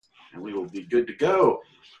and we will be good to go.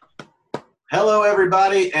 Hello,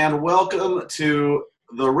 everybody, and welcome to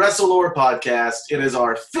the WrestleLore podcast. It is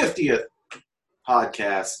our 50th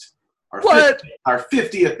podcast. Our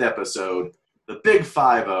 50th episode, the Big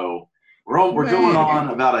 5-0. We're going on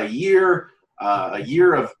about a year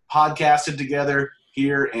of podcasting together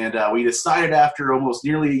here, and we decided after almost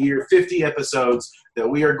nearly a year, 50 episodes, that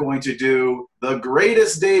we are going to do the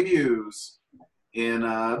greatest debuts in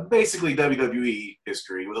basically WWE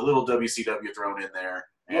history, with a little WCW thrown in there.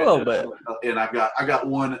 And, a little bit. And I've got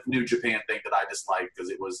one New Japan thing that I disliked because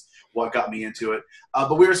it was what got me into it.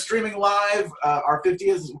 But we are streaming live. Our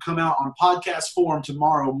 50th will come out on podcast form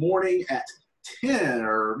tomorrow morning at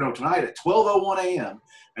tonight at 12:01 a.m.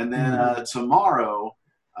 And then tomorrow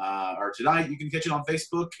or tonight you can catch it on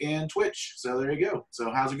Facebook and Twitch. So there you go.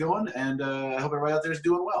 So how's it going? And I hope everybody out there is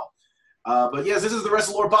doing well. But yes, this is the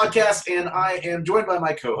WrestleLore podcast, and I am joined by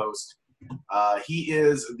my co-host. He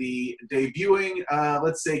is the debuting,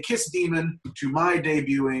 let's say, Kiss Demon to my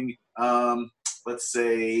debuting, let's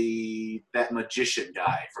say, that magician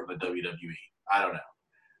guy from the WWE. I don't know.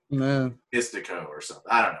 No. Mystico or something.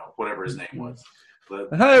 I don't know. Whatever his name was. But,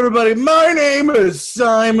 hi, everybody. My name is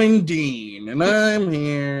Simon Dean, and I'm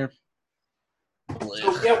here.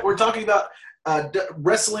 So, yeah, we're talking about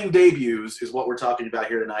wrestling debuts is what we're talking about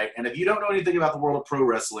here tonight. And if you don't know anything about the world of pro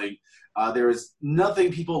wrestling, there is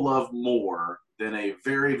nothing people love more than a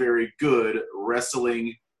very, very good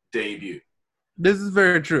wrestling debut. This is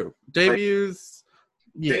very true. Debuts,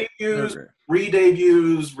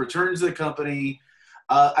 re-debuts, returns to the company.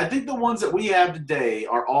 I think the ones that we have today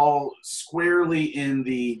are all squarely in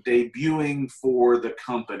the debuting for the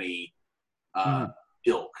company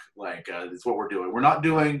ilk. Like, it's what we're doing. We're not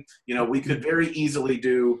doing, we could very easily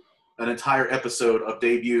do an entire episode of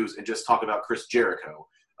debuts and just talk about Chris Jericho.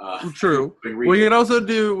 True. We could also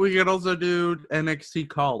do NXT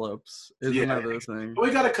call-ups is another thing. We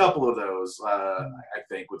got a couple of those, I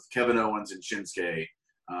think, with Kevin Owens and Shinsuke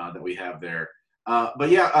that we have there. But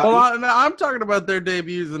yeah. I'm talking about their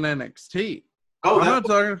debuts in NXT. Oh, I'm not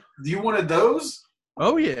talking. You wanted those?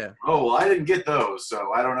 Oh yeah. Oh, well, I didn't get those,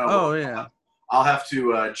 so I don't know. Oh yeah. I'll have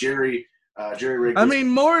to Jerry Riggs. I mean,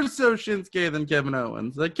 more so Shinsuke than Kevin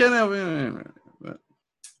Owens. Like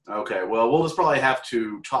Okay, well, we'll just probably have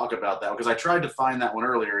to talk about that because I tried to find that one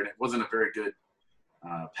earlier and it wasn't a very good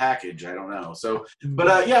package. I don't know. So,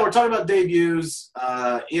 but yeah, we're talking about debuts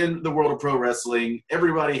in the world of pro wrestling.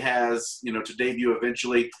 Everybody has, to debut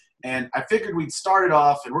eventually. And I figured we'd start it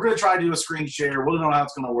off, and we're going to try to do a screen share. We'll know how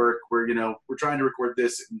it's going to work. We're trying to record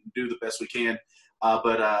this and do the best we can.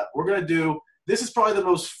 But we're going to do. This is probably the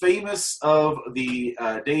most famous of the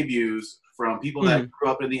debuts from people that grew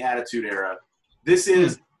up in the Attitude Era. This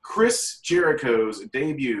is Chris Jericho's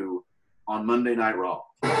debut on Monday Night Raw.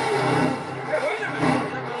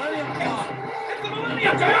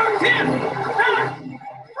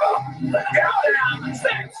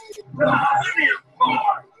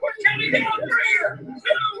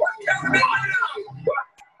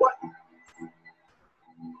 What?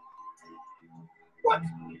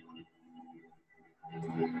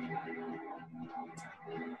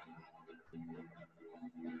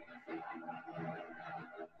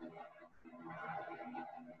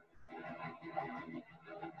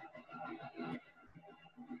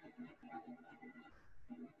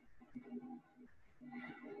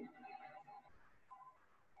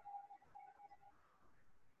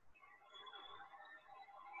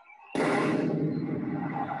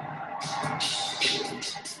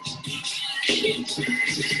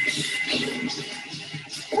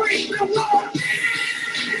 Break the wall!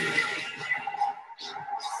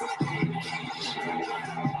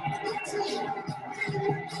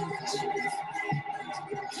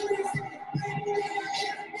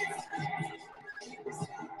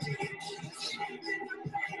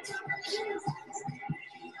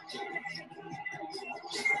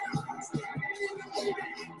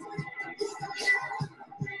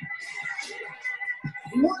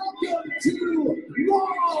 Welcome to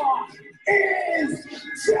Raw is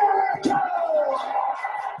Jericho!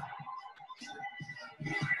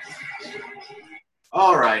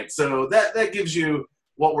 All right, so that gives you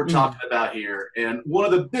what we're talking about here. And one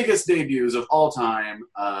of the biggest debuts of all time.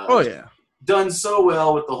 Done so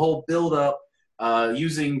well with the whole build-up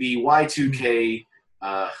using the Y2K,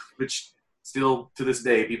 which still to this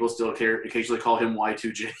day people still occasionally call him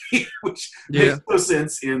Y2J, which makes no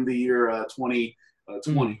sense in the year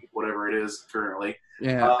 2020, whatever it is currently.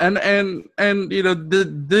 Yeah, and you know,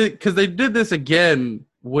 because they did this again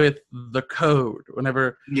with the Code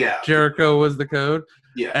whenever Jericho was the Code.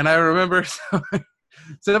 Yeah, and I remember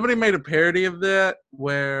somebody made a parody of that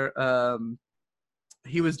where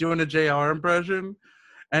he was doing a JR impression,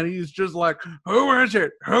 and he's just like, "Who is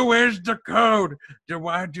it? Who is the code? The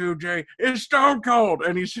Y2J? It's Stone Cold,"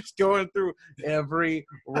 and he's just going through every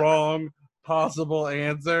wrong possible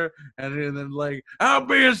answer, and then like, "I'll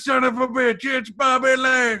be a son of a bitch. It's Bobby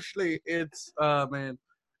Lashley." It's man,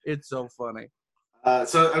 it's so funny.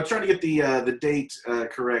 So I'm trying to get the date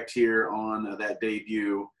correct here on that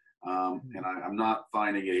debut, and I'm not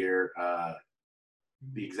finding it here.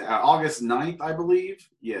 The exact August 9th, I believe.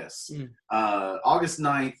 Yes, August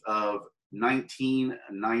 9th of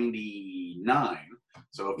 1999.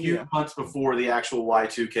 So a few months before the actual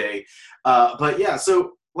Y2K. But yeah,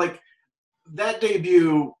 so like that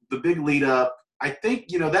debut, the big lead up. I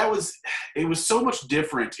think it was so much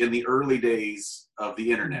different in the early days of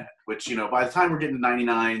the internet, which, by the time we're getting to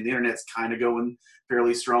 99, the internet's kind of going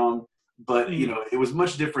fairly strong, but it was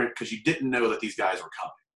much different because you didn't know that these guys were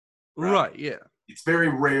coming. Right. Yeah. It's very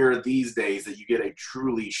rare these days that you get a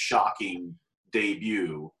truly shocking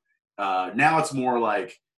debut. Now it's more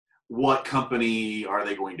like, what company are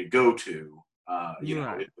they going to go to?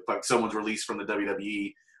 Know, if like someone's released from the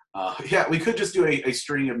WWE, we could just do a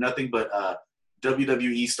string of nothing but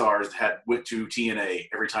WWE stars went to TNA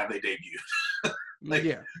every time they debuted.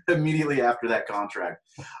 Immediately after that contract.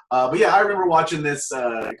 But yeah, I remember watching this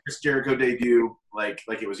Chris Jericho debut like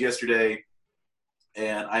it was yesterday.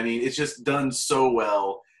 And I mean, it's just done so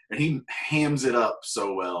well, and he hams it up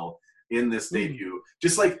so well in this debut.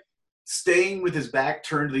 Just like staying with his back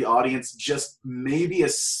turned to the audience, just maybe a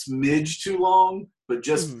smidge too long, but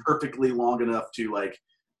just perfectly long enough to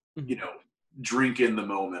drink in the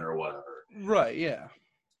moment or whatever. Right. Yeah.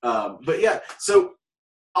 But yeah, so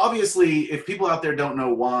obviously, if people out there don't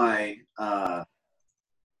know why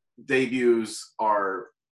debuts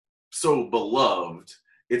are so beloved,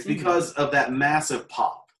 it's because of that massive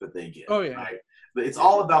pop that they get. Oh, yeah. Right? It's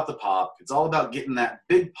all about the pop. It's all about getting that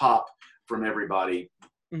big pop from everybody.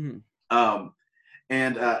 And I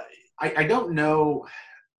don't know.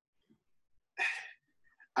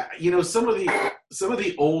 Some of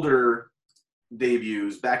the older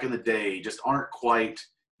debuts back in the day just aren't quite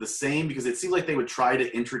the same, because it seemed like they would try to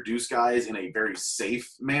introduce guys in a very safe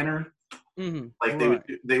manner. Like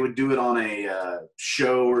they would do it on a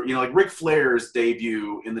show, or like Ric Flair's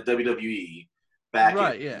debut in the WWE back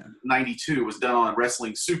in '92 was done on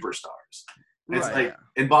Wrestling Superstars. And it's like,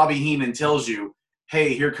 and Bobby Heenan tells you,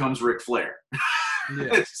 "Hey, here comes Ric Flair."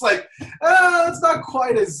 It's like, it's not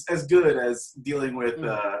quite as good as dealing with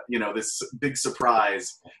this big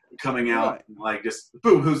surprise coming out, like just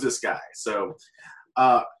boom, who's this guy? So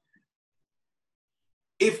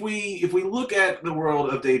if we look at the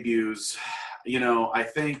world of debuts, I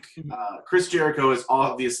think Chris Jericho has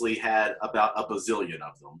obviously had about a bazillion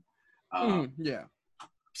of them.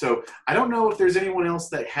 So I don't know if there's anyone else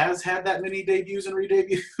that has had that many debuts and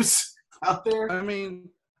re-debuts out there. I mean,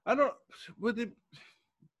 I don't.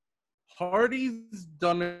 Hardy's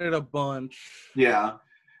done it a bunch. Yeah.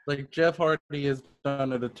 Like Jeff Hardy has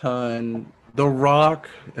done it a ton. The Rock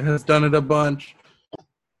has done it a bunch.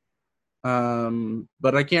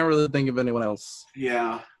 But I can't really think of anyone else.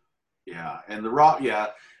 Yeah. And The Rock,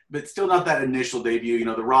 but still not that initial debut.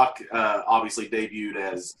 The Rock obviously debuted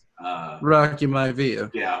as Rocky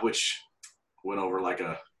Maivia. Yeah, which went over like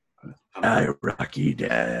a Die Rocky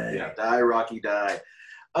Die. Yeah, Die Rocky Die.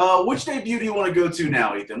 Which debut do you want to go to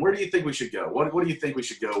now, Ethan? Where do you think we should go? What do you think we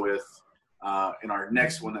should go with in our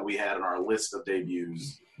next one that we had on our list of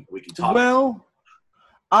debuts we can talk about? Well,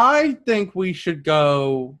 I think we should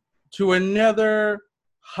go to another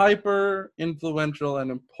hyper influential and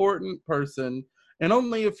important person, and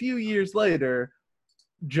only a few years later,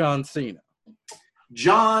 John Cena.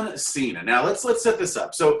 John Cena. Now let's set this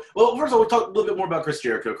up. So, well, first of all, we'll talk a little bit more about Chris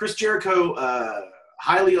Jericho. Chris Jericho,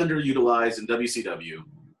 highly underutilized in WCW.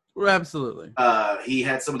 Absolutely. He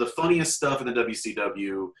had some of the funniest stuff in the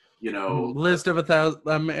WCW. List of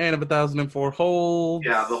 1,000, Man of 1,004 holds.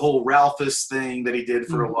 Yeah, the whole Ralphus thing that he did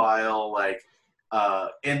for a while,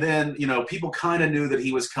 and then people kind of knew that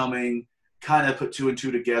he was coming, kind of put two and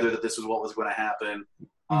two together that this was what was going to happen,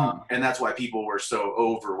 and that's why people were so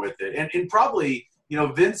over with it. And probably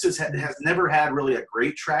Vince has never had really a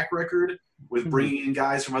great track record with bringing in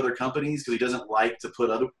guys from other companies, because he doesn't like to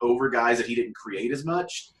put over guys that he didn't create as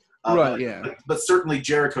much. But certainly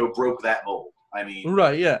Jericho broke that mold. I mean,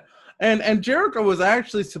 and Jericho was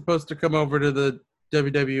actually supposed to come over to the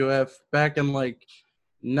WWF back in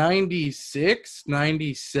 96,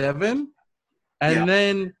 97, and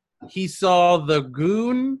then he saw the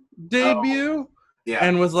Goon debut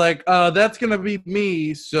and was like, that's gonna be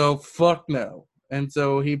me, so fuck no. And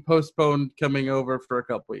so he postponed coming over for a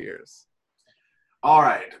couple of years. All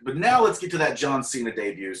right, but now let's get to that John Cena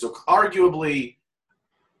debut. So arguably,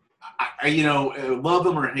 love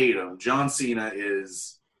him or hate him, John Cena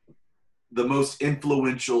is the most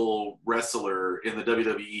influential wrestler in the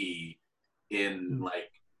WWE in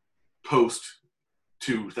like post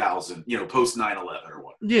 2000, post 9/11 or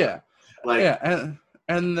what. Yeah, like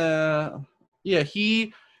yeah,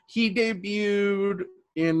 he debuted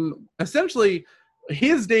in essentially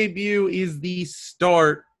his debut is the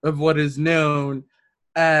start of what is known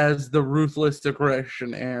as the Ruthless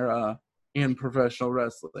Aggression era in professional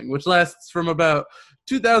wrestling, which lasts from about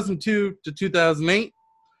 2002 to 2008.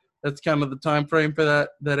 That's kind of the time frame for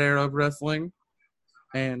that era of wrestling.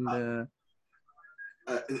 And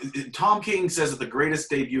Tom King says that the greatest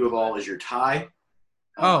debut of all is your tie.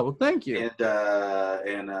 Well, thank you. And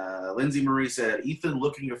Lindsay Marie said Ethan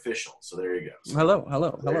looking official. So there you go.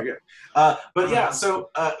 Hello. There you go. But yeah,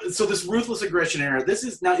 so this Ruthless Aggression era.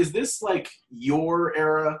 Is this like your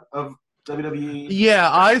era of WWE?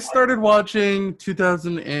 Yeah, I started watching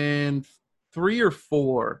 2003 or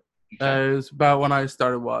 4. Okay. Is about when I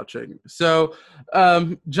started watching. So,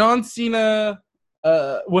 John Cena.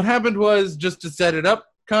 What happened was, just to set it up,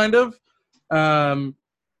 kind of.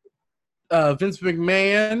 Vince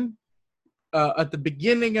McMahon, at the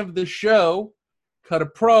beginning of the show, cut a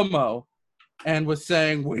promo and was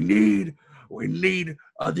saying, "We need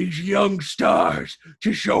these young stars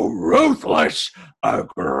to show ruthless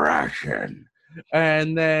aggression."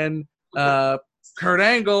 And then Kurt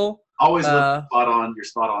Angle always look spot on. You're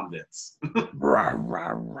spot on, Vince.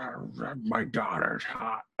 My daughter's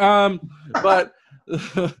hot. But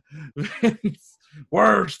Vince,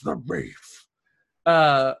 where's the beef?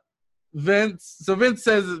 Vince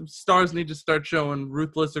says stars need to start showing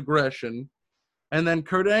ruthless aggression, and then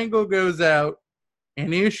Kurt Angle goes out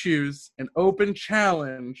and issues an open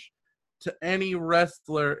challenge to any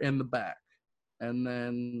wrestler in the back, and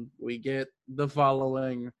then we get the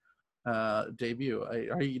following debut.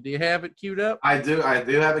 Do you have it queued up? I do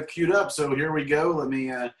have it queued up. So here we go. Let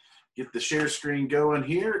me get the share screen going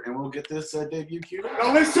here, and we'll get this debut queued up.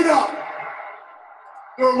 Now listen up.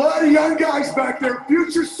 There are a lot of young guys back there,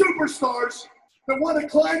 future superstars, that want to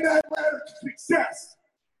climb that ladder to success.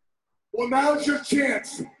 Well, now's your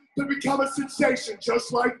chance to become a sensation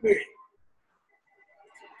just like me.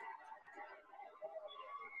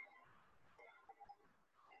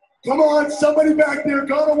 Come on, somebody back there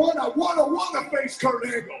I wanna face Kurt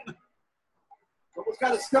Angle. Someone's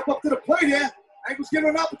got to step up to the plate here. Angle's getting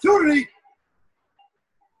an opportunity.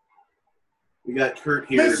 We got Kurt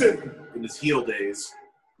here in his heel days.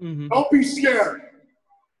 Mm-hmm. Don't be scared.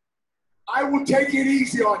 I will take it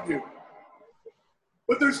easy on you.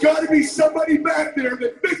 But there's got to be somebody back there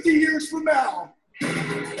that 50 years from now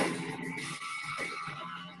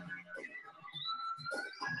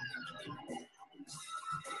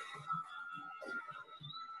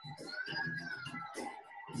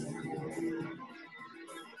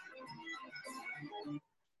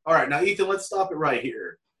All right, now Ethan, let's stop it right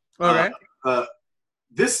here. Okay.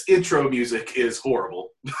 This intro music is horrible.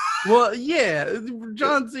 Well, yeah,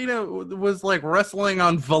 John Cena was like wrestling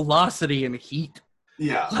on velocity and heat.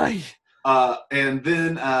 Yeah. Like, and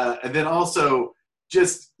then also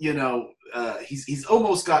just he's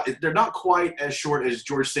almost got. They're not quite as short as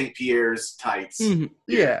George St. Pierre's tights. mm-hmm.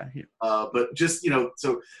 Yeah. But just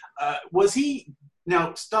so was he?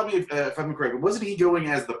 Now, stop me if I'm correct. Wasn't he going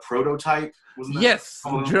as the prototype? Wasn't that Yes,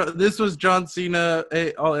 this was John Cena,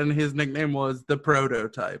 and his nickname was the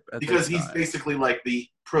Prototype. Because he's basically like the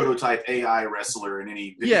prototype AI wrestler in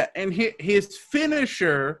any video. Yeah, and his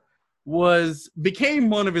finisher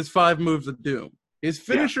became one of his 5 moves of doom. His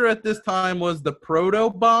finisher at this time was the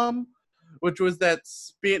Proto Bomb, which was that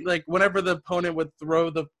spin, like whenever the opponent would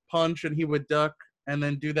throw the punch and he would duck and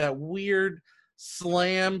then do that weird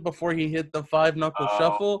slam before he hit the 5-knuckle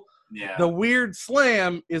shuffle. Yeah. The weird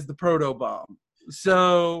slam is the Proto Bomb.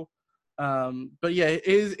 So, but yeah,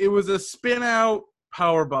 it was a spin out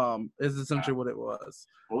power bomb is essentially what it was.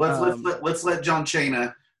 Well, let's let John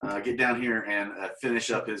Cena get down here and finish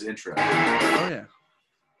up his intro. Oh yeah.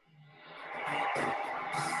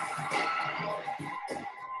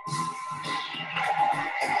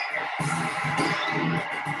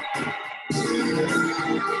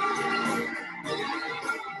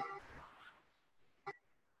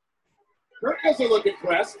 Kurt doesn't look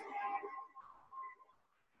impressed.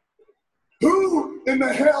 Who in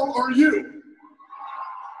the hell are you?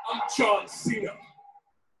 I'm John Cena.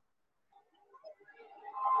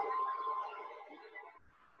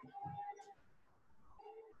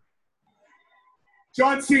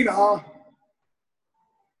 John Cena, huh?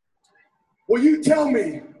 Well, you tell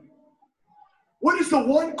me, what is the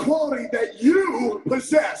one quality that you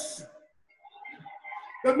possess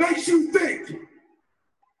that makes you think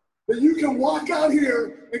that you can walk out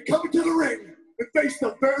here and come into the ring and face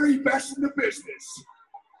the very best in the business?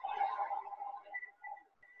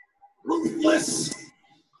 Ruthless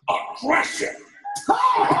aggression.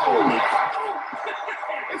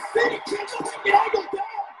 City King will take the angle down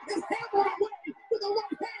and hammer away with the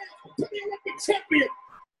right hand to the Olympic champion.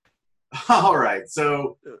 All right,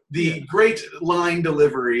 so the great line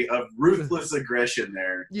delivery of ruthless aggression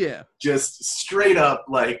there. Yeah. Just straight up,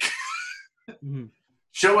 like,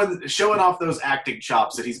 showing off those acting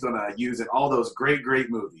chops that he's going to use in all those great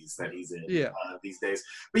movies that he's in these days.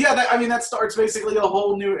 But yeah, that starts basically a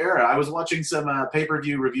whole new era. I was watching some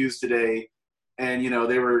pay-per-view reviews today, and,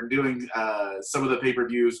 they were doing some of the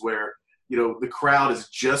pay-per-views where, the crowd is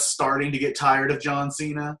just starting to get tired of John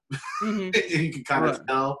Cena. You can kind of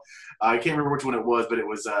tell. I can't remember which one it was, but it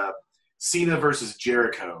was Cena versus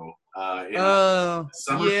Jericho. It was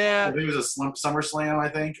a SummerSlam, I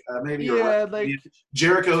think, maybe. Yeah,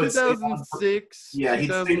 Jericho 2006. He'd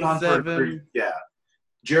stayed on for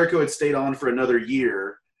Jericho had stayed on for another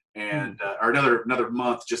year and or another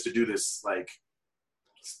month just to do this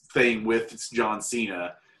thing with John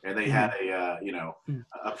Cena, and they had a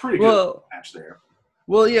pretty good match there.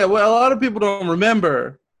 Well, yeah, what a lot of people don't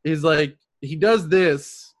remember is he does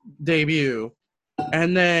this debut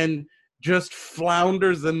and then just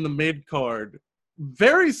flounders in the mid card,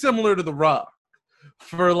 very similar to The Rock,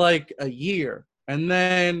 for a year. And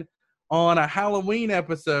then on a Halloween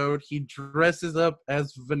episode, he dresses up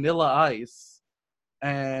as Vanilla Ice.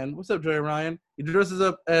 And what's up, Jay Ryan? He dresses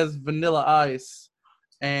up as Vanilla Ice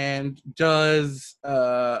and does,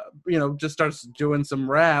 just starts doing some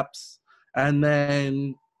raps. And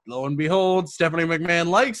then, lo and behold, Stephanie McMahon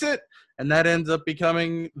likes it. And that ends up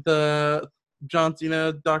becoming the John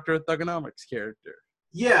Cena Dr. Thugonomics character.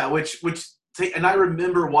 Yeah, and I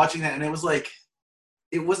remember watching that, and it was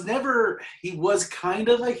he was kind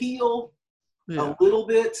of a heel a little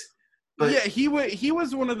bit. But yeah, he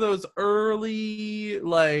was one of those early,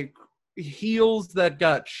 heels that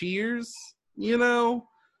got cheers,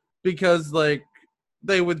 because,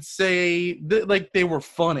 they would say, they were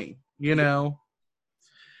funny,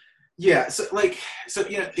 Yeah,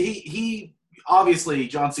 he obviously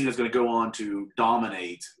John Cena is going to go on to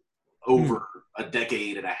dominate over a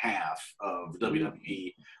decade and a half of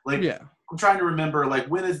WWE. I'm trying to remember,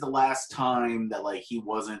 when is the last time that he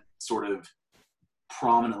wasn't sort of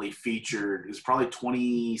prominently featured? It was probably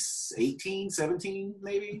 2018, 17,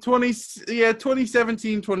 maybe.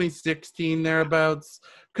 2017, 2016 thereabouts.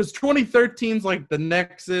 Because 2013's the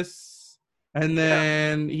Nexus. And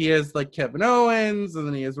then he has Kevin Owens, and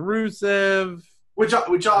then he has Rusev. Which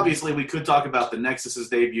obviously we could talk about the Nexus's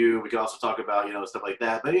debut. We could also talk about stuff like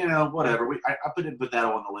that. But whatever. I put that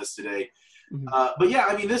on the list today. But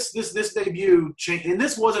yeah, this debut and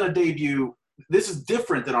this wasn't a debut. This is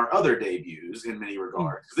different than our other debuts in many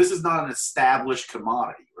regards. This is not an established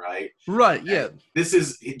commodity, right? Right. Yeah. And this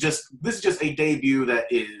is just a debut that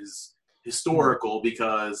is historical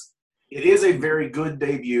because it is a very good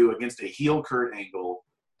debut against a heel Kurt Angle.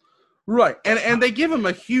 Right. And they give him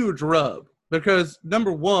a huge rub because,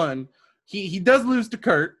 number one, he does lose to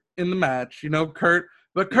Kurt in the match,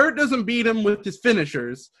 but Kurt doesn't beat him with his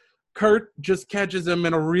finishers. Kurt just catches him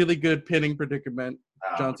in a really good pinning predicament.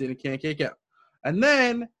 John Cena can't kick out. And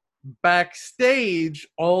then backstage,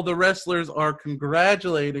 all the wrestlers are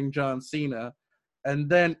congratulating John Cena. And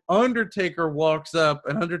then Undertaker walks up,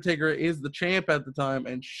 and Undertaker is the champ at the time,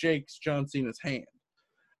 and shakes John Cena's hand.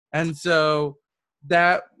 And so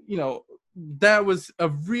that was a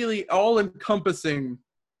really all-encompassing.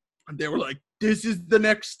 They were like, this is the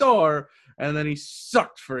next star. And then he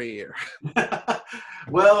sucked for a year.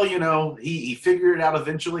 Well, he figured it out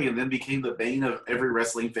eventually and then became the bane of every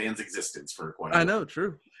wrestling fan's existence for quite a while. I know,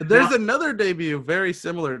 true. There's another debut very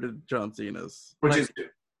similar to John Cena's.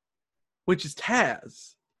 Which is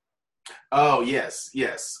Taz. Oh, yes.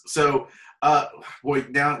 So, boy,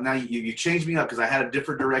 now you changed me up because I had a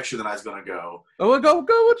different direction than I was going to go. Oh, well,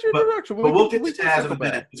 go. What's your direction? But we'll get to Taz in a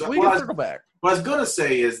minute. We can circle back. What I was going to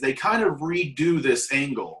say is they kind of redo this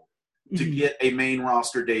angle to get a main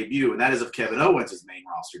roster debut, and that is of Kevin Owens' main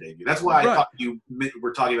roster debut. That's why I thought you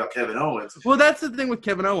were talking about Kevin Owens. Well, that's the thing with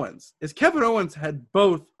Kevin Owens, is Kevin Owens had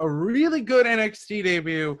both a really good NXT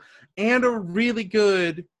debut and a really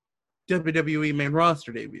good WWE main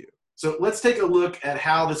roster debut. So let's take a look at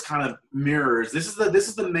how this kind of mirrors. This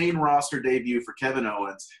is the main roster debut for Kevin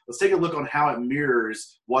Owens. Let's take a look on how it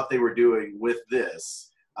mirrors what they were doing with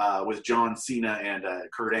this, with John Cena and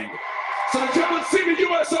Kurt Angle. So the John Cena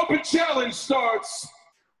U.S. Open Challenge starts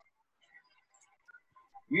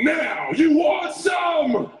Now you want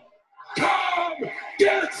some? Come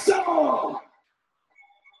get some!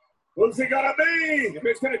 Who's he gonna be?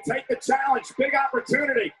 Who's gonna take the challenge? Big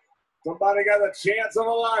opportunity. Somebody got a chance of a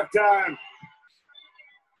lifetime.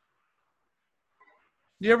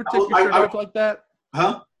 You ever take your shirt off like that?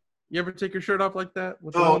 Huh? You ever take your shirt off like that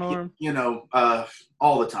with one arm? You know,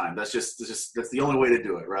 all the time. That's the only way to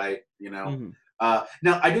do it, right? You know. Mm-hmm.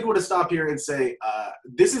 Now, I did want to stop here and say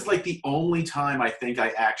this is like the only time I think I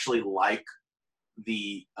actually like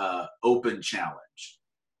the open challenge.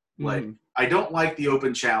 Like, I don't like the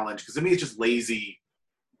open challenge because to me it's just lazy,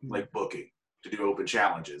 like booking to do open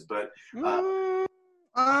challenges. But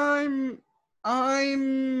I'm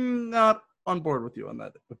not on board with you on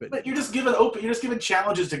that opinion. But you're just giving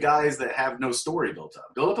challenges to guys that have no story built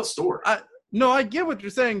up. Build up a story. No, I get what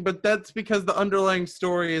you're saying, but that's because the underlying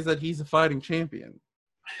story is that he's a fighting champion.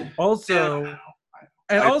 Also,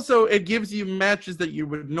 also it gives you matches that you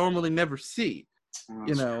would normally never see.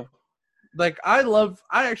 You know, like I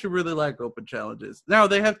actually really like open challenges. Now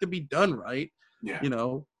they have to be done right. Yeah. You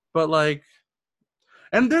know, but like,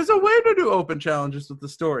 and there's a way to do open challenges with the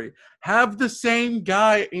story. Have the same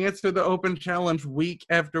guy answer the open challenge week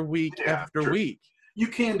after week after week. You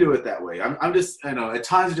can do it that way. I'm just, I know, at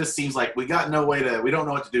times it just seems like we don't know what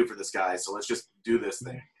to do for this guy, so let's just do this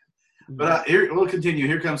thing. But here, we'll continue.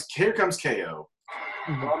 Here comes KO.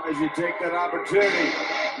 As long as you take that opportunity.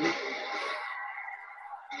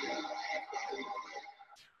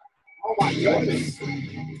 Oh my goodness.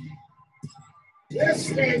 This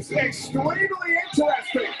is extremely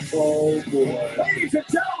interesting. Oh boy. Ladies and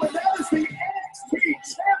gentlemen, that is the NXT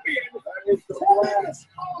champion. That is the last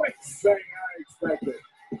thing I expected.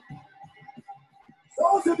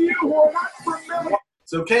 Those of you who are not familiar.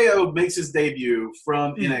 So KO makes his debut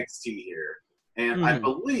from NXT here. And I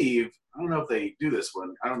believe, I don't know if they do this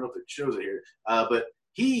one. I don't know if it shows it here. But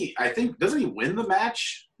doesn't he win the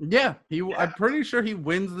match? Yeah, I'm pretty sure he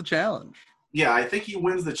wins the challenge. Yeah, I think he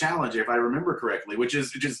wins the challenge if I remember correctly, which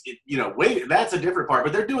is just, that's a different part.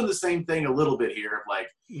 But they're doing the same thing a little bit here. Like,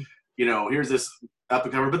 here's this up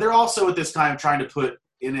and comer. But they're also at this time trying to put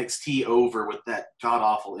NXT over with that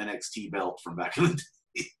god-awful NXT belt from back in the day.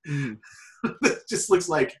 It just looks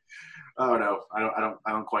like, I don't know. I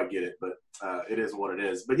don't quite get it, but it is what it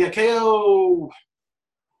is. But yeah, KO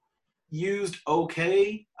used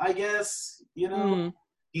okay, I guess.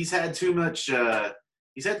 He's had too much.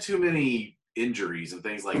 He's had too many injuries and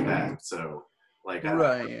things like that. So, like, I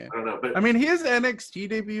don't know. But I mean, his NXT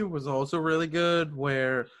debut was also really good,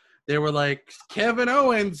 where they were like, Kevin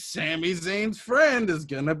Owens, Sami Zayn's friend, is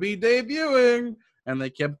gonna be debuting, and they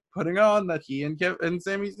kept putting on that he and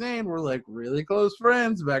Sami Zayn were like really close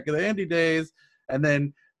friends back in the indie days, and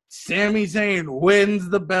then Sami Zayn wins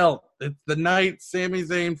the belt. It's the night Sami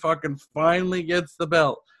Zayn fucking finally gets the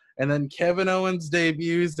belt. And then Kevin Owens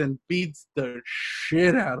debuts and beats the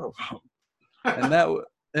shit out of him. And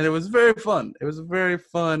it was very fun. It was a very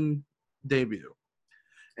fun debut.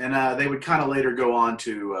 And they would kind of later go on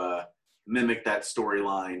to mimic that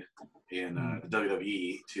storyline in the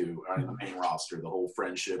WWE to the main roster, the whole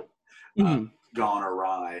friendship gone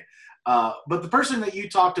awry. But the person that you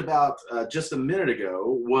talked about just a minute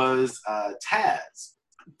ago was Taz.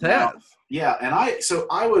 Now, yeah, and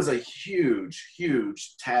I was a huge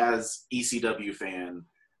Taz ECW fan.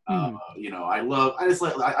 I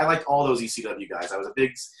liked all those ECW guys. I was a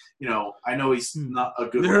big, I know he's not a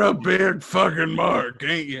good. You're a big fucking mark,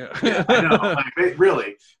 ain't you? Yeah, I know,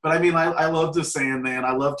 really. But I mean, I love the Sandman.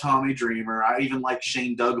 I love Tommy Dreamer. I even like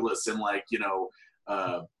Shane Douglas and whatever.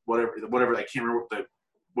 I can't remember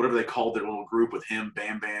whatever they called their little group with him,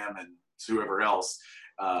 Bam Bam, and whoever else.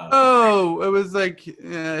 It was like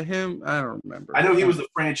him. I don't remember. I know he was the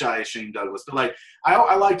franchise Shane Douglas, but like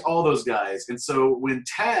I liked all those guys. And so when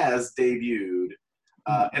Taz debuted,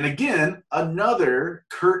 and again another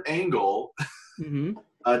Kurt Angle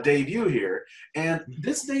debut here, and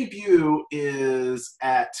this debut is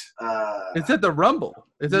at it's at the Rumble.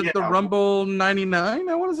 Is it the Rumble '99?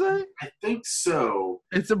 I want to say. I think so.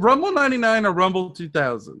 It's a Rumble '99 or Rumble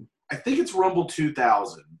 2000. I think it's Rumble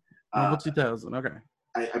 2000. Rumble 2000. Okay.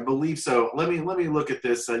 I believe so. Let me look at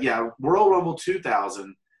this. Royal Rumble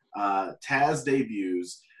 2000. Taz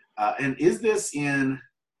debuts, and is this in?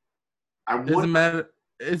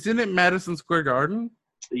 Isn't it Madison Square Garden?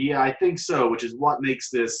 Yeah, I think so. Which is what makes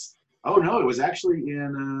this. Oh no, it was actually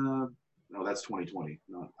in. No, that's 2020.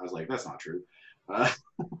 No, I was like, that's not true.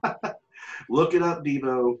 Look it up,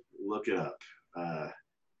 Devo. Look it up.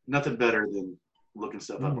 Nothing better than looking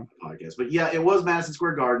stuff up on the podcast. But yeah, it was Madison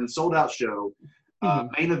Square Garden, sold out show.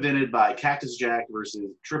 Main evented by Cactus Jack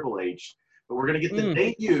versus Triple H. But we're going to get the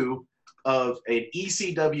debut of an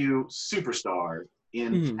ECW superstar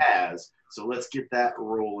in Taz. So let's get that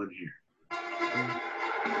rolling here.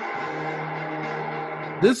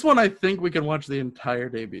 This one, I think we can watch the entire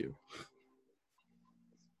debut.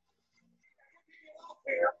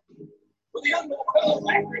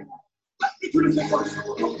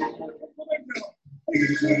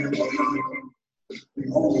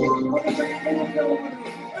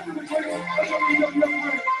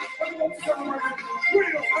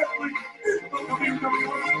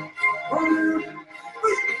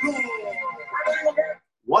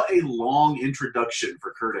 What a long introduction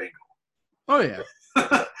for Kurt Angle. Oh, yeah.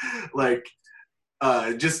 Like,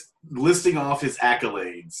 just listing off his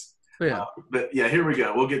accolades. Yeah. But yeah, here we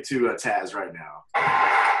go. We'll get to Taz right now.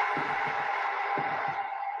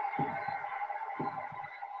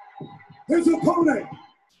 His opponent.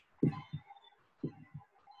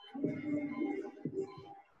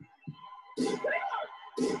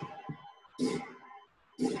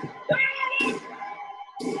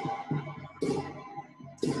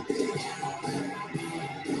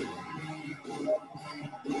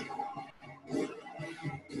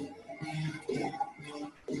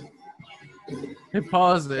 Hey,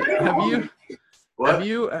 pause it. Have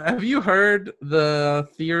you heard the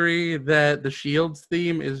theory that the Shield's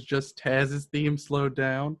theme is just Taz's theme slowed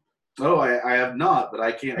down? Oh, I have not, but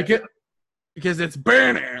I can't. Because it's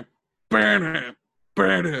Burnham. Yeah,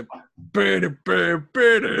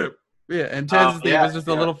 and Taz's theme is just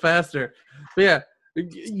a little faster. But yeah,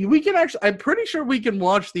 we can actually. I'm pretty sure we can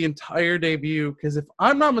watch the entire debut because if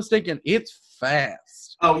I'm not mistaken, it's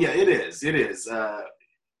fast. Oh yeah, it is. It is.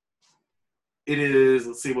 It is.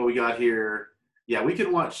 Let's see what we got here. Yeah, we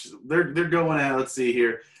can watch. They're going at. Let's see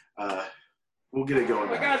here. We'll get it going.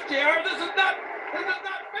 Oh my gosh, JR, this is not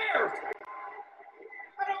fair.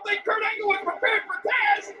 I don't think Kurt Angle was prepared for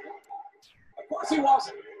Taz. Of course he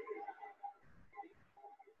wasn't.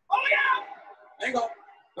 Oh, look out! Angle,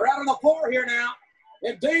 they're out on the floor here now.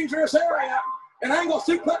 In dangerous area. And Angle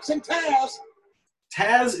suplexing Taz.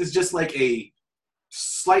 Taz is just like a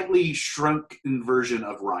slightly shrunken version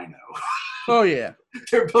of Rhino. Oh, yeah.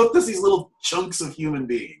 They're both just these little chunks of human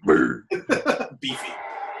being. Beefy. I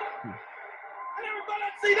never thought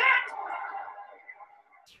I'd see that.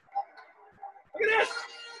 Look at this.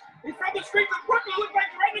 He's from the streets of Brooklyn. Looks like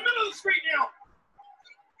he's right in the middle of the street now.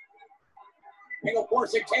 Angle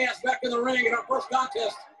forcing Taz back in the ring in our first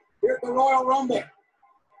contest here at the Royal Rumble.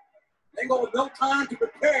 Angle with no time to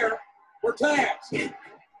prepare for Taz.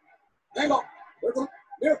 Angle, there's a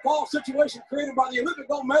near fall situation created by the Olympic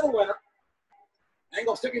gold medal winner.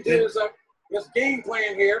 Angle sticking to his game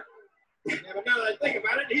plan here. Yeah, but now that I think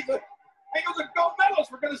about it, Angle's a gold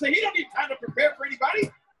medalist. We're going to say he don't need time to prepare for anybody.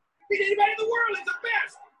 Beat anybody in the world. He's the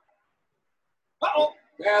best. Uh-oh.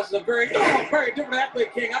 Taz is a very different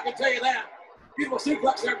athlete, King. I can tell you that. Beautiful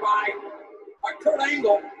suplex there by Kurt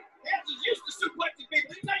Angle. Taz is used to suplexing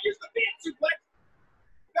people. He's not used to being suplexed.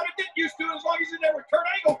 Got to get used to it as long as he's there with Kurt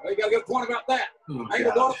Angle. Well, you got a good point about that. Oh,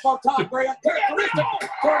 Angle going up on top, very uncharacteristic.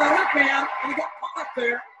 For the left hand, and he got caught up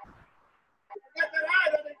there. Got that eye,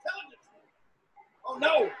 that intelligence. Oh,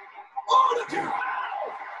 no. Oh, the two.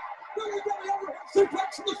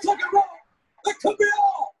 Suplex from the second row. That could be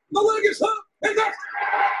all. The leg is up, and that's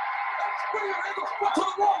bringing Angle's foot to the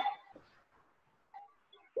wall.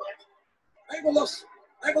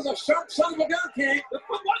 Angle's a sharp son of a gun, King. The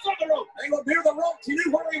foot was on the rope. Angle near the ropes. He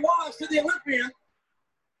knew where he was to the Olympian.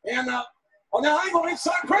 And now Angle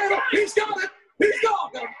inside cradle. He's got it. He's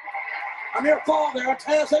gone. A near fall there.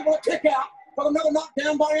 Taz able to kick out for another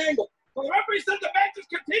knockdown by Angle. So the referee said the match is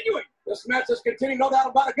continuing. This match is continuing, no doubt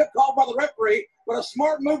about it. Good call by the referee, but a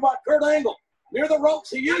smart move by Kurt Angle. Near the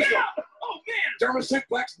ropes, he used it. Oh, man. German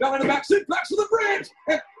suplex, belly to back suplex to the bridge.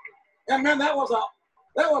 And man, that was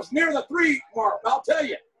near the 3 mark, I'll tell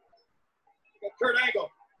you. Kurt Angle.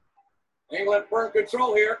 Angle in firm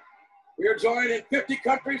control here. We are joined in 50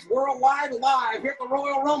 countries worldwide live here at the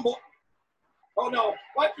Royal Rumble. Oh, no.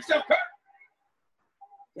 Watch yourself, Kurt.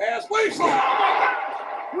 Taz waistline. Oh,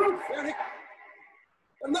 my God.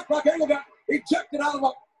 It looked like Angle got ejected out of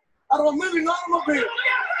a moving automobile.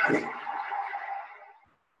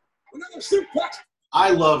 Another suplex.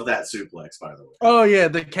 I love that suplex, by the way. Oh, yeah,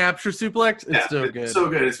 the capture suplex? It's so good. So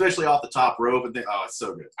good, especially off the top rope. And it's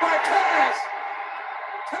so good. By Taz.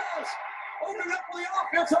 Taz opening up for the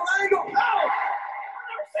offense on Angle. No! I've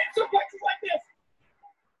never seen suplexes like this.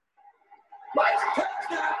 Nice Taz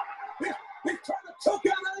now. He's trying to choke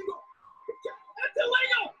out Angle. That's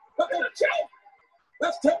illegal. That's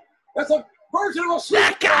a choke. That's a version of a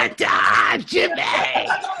suplex. Jimmy!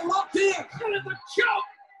 That's how locked in. That is a choke.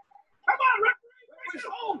 Come on, referee.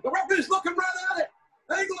 The referee's looking right at it.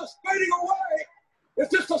 Angle is fading away.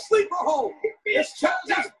 It's just a sleeper hold. It's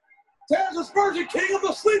Taz's version, king of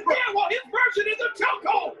the sleeper. Yeah, well, his version is a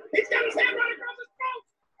chokehold. He's got his hand right across his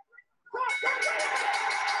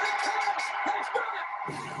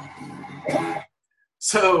throat.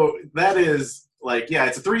 So that is like, yeah,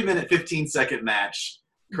 it's a 3-minute, 15-second match.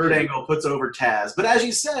 Kurt Angle puts over Taz. But as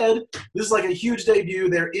you said, this is like a huge debut.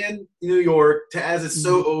 They're in New York. Taz is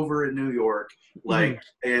so over in New York. Like,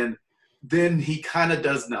 and then he kind of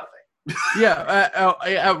does nothing. Yeah,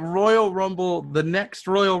 at Royal Rumble, the next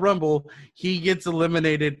Royal Rumble, he gets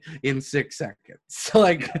eliminated in 6 seconds. So,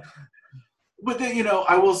 like, but then, you know,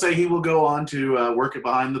 I will say he will go on to work it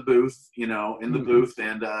behind the booth, you know, in the booth.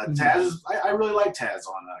 And Taz, I really like Taz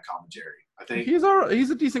on commentary. I think he's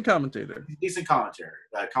a decent commentator. Decent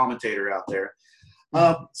commentator out there.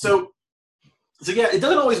 So yeah, it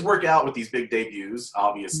doesn't always work out with these big debuts.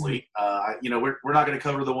 Obviously, you know, we're not going to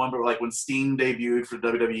cover the one, but like when Sting debuted for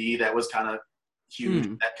WWE, that was kind of huge.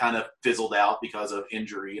 That kind of fizzled out because of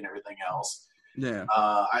injury and everything else. Yeah.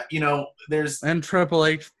 You know, and Triple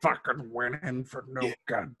H fucking winning for no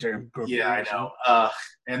goddamn good reason. I know.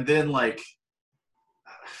 And then like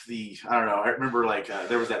I don't know. I remember like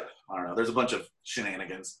there was that. I don't know. There's a bunch of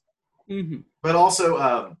shenanigans. But also,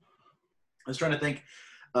 I was trying to think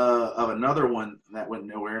of another one that went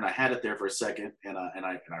nowhere, and I had it there for a second, and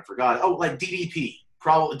I forgot. Oh, like DDP.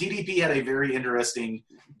 Probably DDP had a very interesting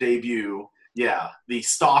debut. Yeah, the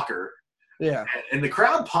Stalker. Yeah, and the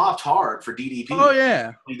crowd popped hard for DDP. Oh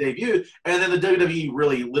yeah, he debuted, and then the WWE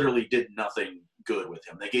literally did nothing good with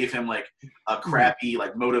him. They gave him like a crappy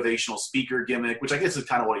like motivational speaker gimmick, which I guess is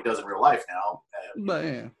kind of what he does in real life now.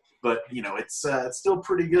 But you know, it's still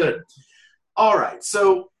pretty good. All right,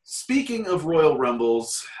 so speaking of Royal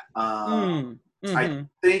Rumbles, I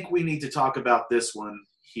think we need to talk about this one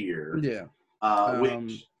here. Yeah,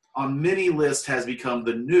 which on many lists has become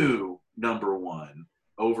the new number one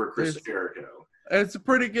over Chris Jericho. It's a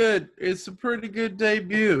pretty good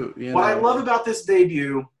debut. What I love about this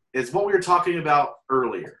debut is what we were talking about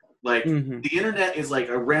earlier. Like the internet is like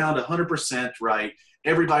around 100% right.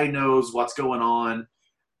 Everybody knows what's going on.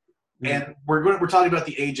 And we're talking about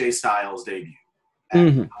the AJ Styles debut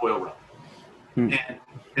at Royal Rumble.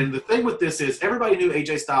 And the thing with this is everybody knew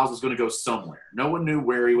AJ Styles was going to go somewhere. No one knew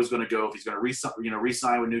where he was going to go. If he's going to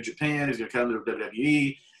re-sign with New Japan, he's going to come to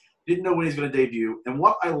WWE. Didn't know when he's going to debut. And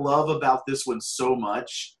what I love about this one so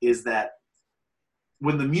much is that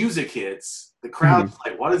when the music hits, the crowd's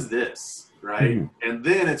like, "What is this?" Right? And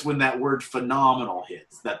then it's when that word "phenomenal"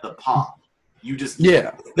 hits, that the pop. You just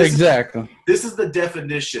exactly. This is the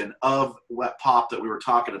definition of what pop that we were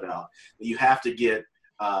talking about. That you have to get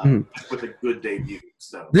with a good debut.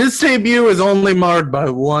 So this debut is only marred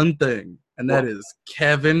by one thing, and that is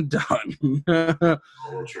Kevin Dunn.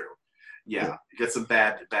 Oh, true. Yeah, you get some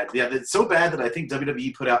bad. Yeah, it's so bad that I think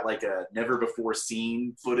WWE put out like a never before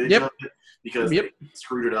seen footage of it because they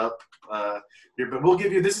screwed it up. Here, but we'll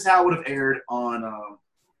give you. This is how it would have aired on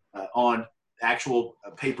actual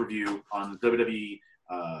pay-per-view on the WWE.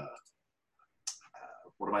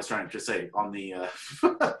 What am I trying to say? On the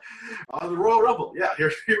on the Royal Rumble. Yeah,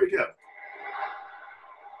 here we go.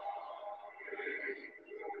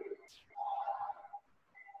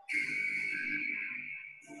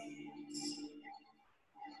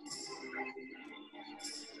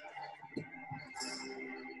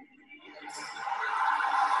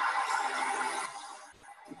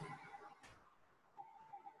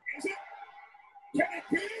 Can it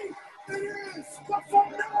be? It is the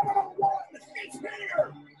phenomenal one. It's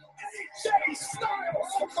here. AJ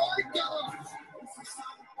Styles. Oh my God.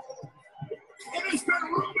 It has been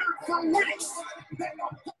rumored for weeks.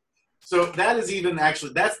 So that is even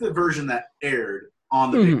actually that's the version that aired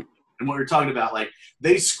on the video. And what you're talking about, like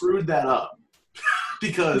they screwed that up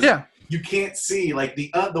because you can't see like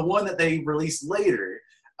the one that they released later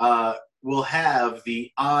will have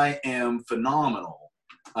the "I am phenomenal."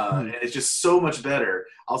 And it's just so much better.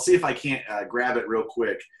 I'll see if I can't grab it real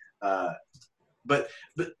quick. But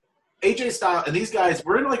AJ Styles and these guys,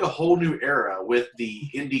 we're in like a whole new era with the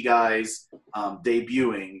indie guys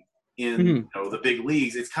debuting in the big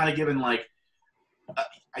leagues. It's kind of given like,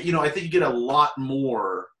 I think you get a lot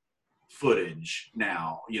more footage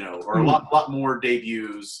now, or a lot more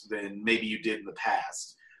debuts than maybe you did in the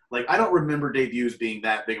past. Like I don't remember debuts being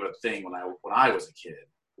that big of a thing when I was a kid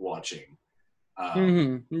watching.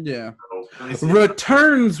 So,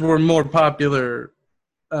 returns were more popular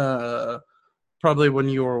probably when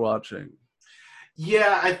you were watching.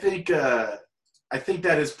 Yeah, I think that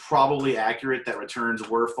is probably accurate, that returns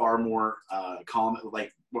were far more common,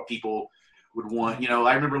 like what people would want.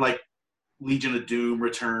 I remember like Legion of Doom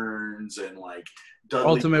returns and like Dudley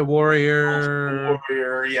Ultimate Warrior.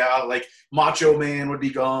 yeah, like Macho Man would be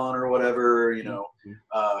gone or whatever,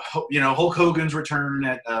 Hulk Hogan's return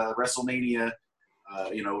at WrestleMania,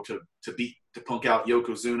 to punk out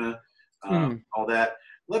Yokozuna, all that.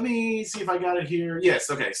 Let me see if I got it here. Yes,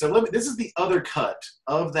 okay. So this is the other cut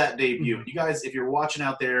of that debut. You guys, if you're watching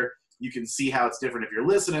out there, you can see how it's different. If you're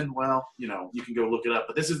listening, well, you can go look it up.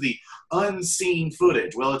 But this is the unseen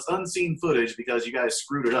footage. Well, it's unseen footage because you guys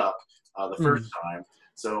screwed it up the first time.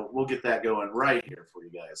 So we'll get that going right here for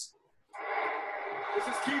you guys. This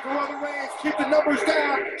is key for Roman Reigns. Keep the numbers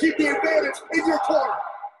down. Keep the advantage in your corner.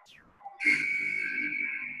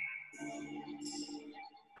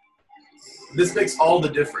 This makes all the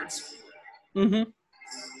difference. Mm-hmm.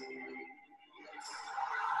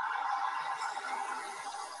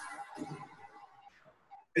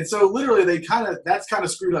 And so literally that's kind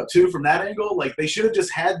of screwed up too from that angle. Like they should have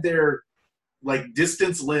just had their like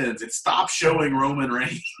distance lens and stopped showing Roman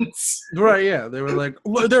Reigns. Right, yeah. They were like,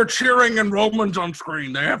 they're cheering and Roman's on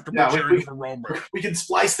screen. They have to be cheering for Roman. We can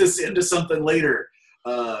splice this into something later.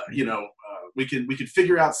 We can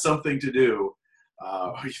figure out something to do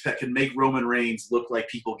that can make Roman Reigns look like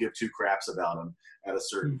people give two craps about him at a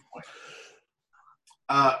certain point.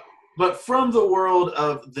 But from the world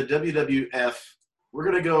of the WWF, we're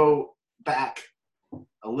going to go back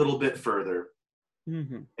a little bit further.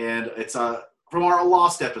 Mm-hmm. And it's from our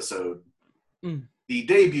Lost episode, the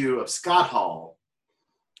debut of Scott Hall.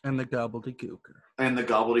 And the Gobbledygooker.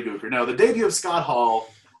 Now, the debut of Scott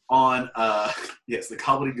Hall on, the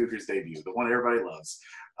Gobbledygooker's debut, the one everybody loves.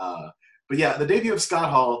 But yeah, the debut of Scott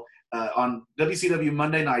Hall on WCW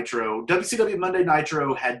Monday Nitro. WCW Monday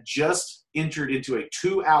Nitro had just entered into a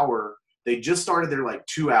 2-hour, they just started their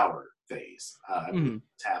 2-hour phase. It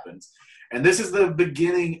happens. And this is the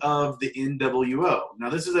beginning of the NWO. Now,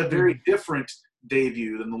 this is a very different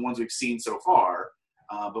debut than the ones we've seen so far.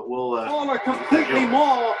 But we'll... Lawler completely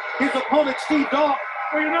maul his opponent, Steve Dog.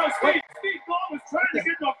 Well, Steve Ball was trying to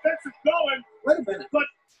get the offensive going. Wait a minute. But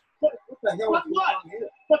what the hell is what? going on here?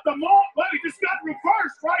 But the Mauler, he just got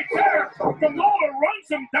reversed right there. The Mauler runs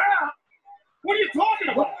him down. What are you talking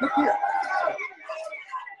about? Look here.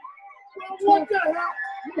 Well, what the hell?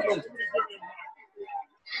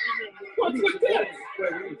 What's with this?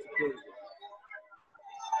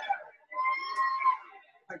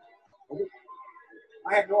 I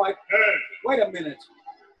have no idea. Hey, Wait a minute.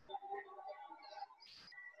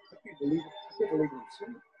 I can't believe it. I can't believe it.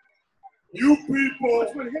 you people,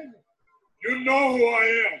 you know who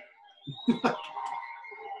I am.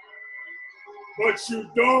 But you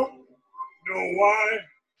don't know why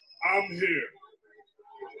I'm here.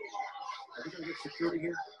 Are we going to get security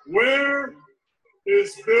here? Where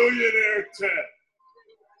is Billionaire Ted?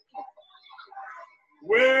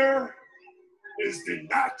 Where is the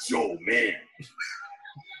Nacho Man?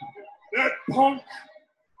 That punk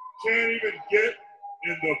can't even get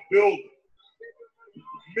in the building.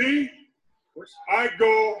 Me, I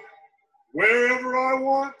go wherever I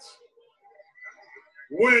want,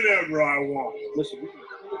 whenever I want. Listen.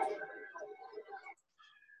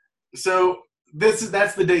 So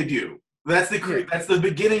that's the debut. That's the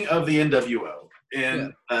beginning of the NWO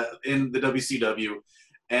in the WCW,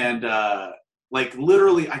 and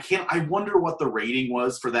literally, I wonder what the rating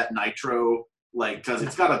was for that Nitro, because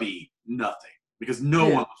it's got to be nothing because no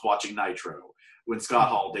one was watching Nitro when Scott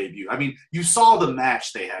Hall debuted. I mean, you saw the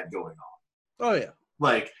match they had going on. Oh yeah,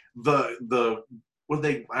 the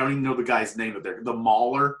I don't even know the guy's name of there. The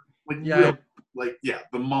Mauler, the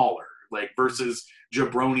Mauler, versus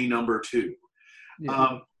Jabroni number 2.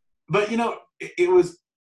 Yeah. But it was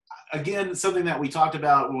again something that we talked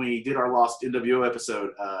about when we did our Lost NWO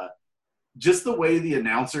episode. Just the way the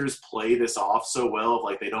announcers play this off so well,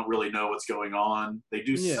 they don't really know what's going on. They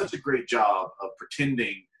do such a great job of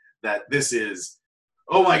pretending that this is,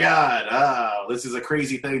 oh my God, this is a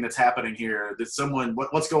crazy thing that's happening here. That someone,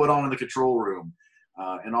 what's going on in the control room,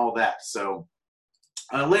 and all that. So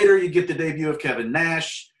later you get the debut of Kevin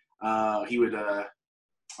Nash. He would, I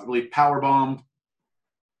believe, powerbomb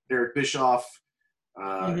Eric Bischoff.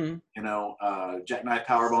 Jackknife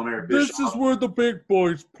powerbomb Eric Bischoff. This is where the big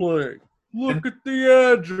boys play. Look at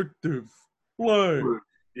the adjective. Play.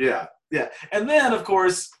 Yeah. And then, of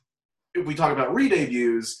course, if we talk about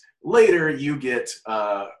re-debuts, later you get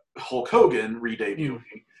Hulk Hogan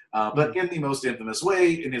re-debuting, but in the most infamous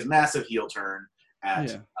way, in his massive heel turn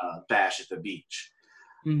at Bash at the Beach.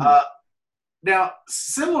 Now,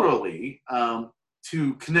 similarly,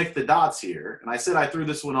 to connect the dots here, and I said I threw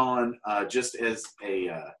this one on just as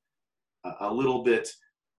a little bit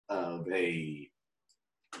of a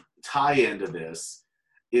tie-in to this,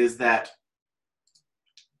 is that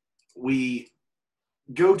we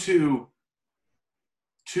go to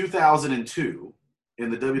 2002 in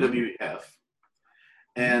the WWF,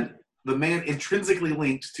 and the man intrinsically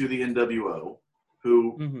linked to the NWO,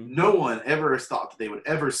 who no one ever thought that they would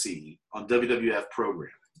ever see on WWF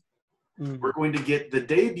programming. We're going to get the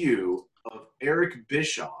debut of Eric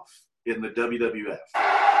Bischoff in the WWF.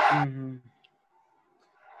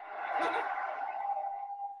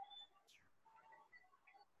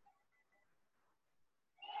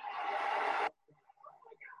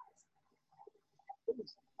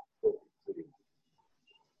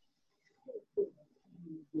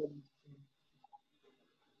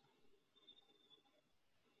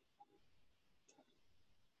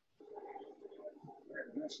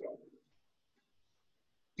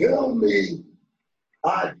 Tell me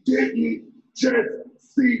I didn't just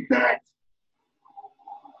see that.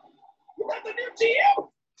 You got the new GM.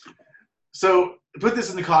 So, to put this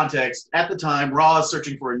into context, at the time, Raw is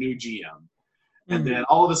searching for a new GM. And then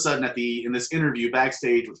all of a sudden, in this interview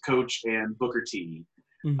backstage with Coach and Booker T,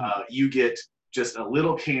 you get just a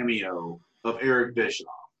little cameo of Eric Bischoff.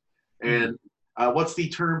 And what's the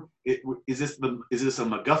term? Is this a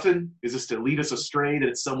MacGuffin? Is this to lead us astray that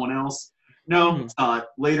it's someone else? No, it's not.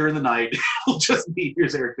 Later in the night, it'll just be,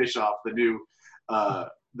 here's Eric Bischoff, the new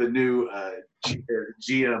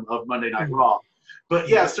GM of Monday Night Raw. But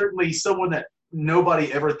yeah, certainly someone that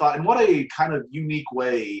nobody ever thought, and what a kind of unique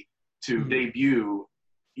way to debut,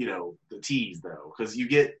 the tease, though, because you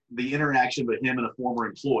get the interaction with him and a former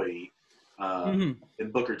employee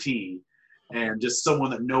in Booker T, and just someone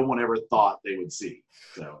that no one ever thought they would see.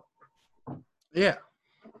 So, yeah.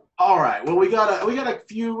 All right. Well, we got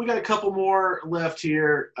a couple more left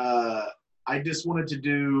here. I just wanted to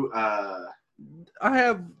do. I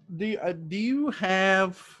have. Do you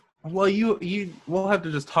have? Well, we'll have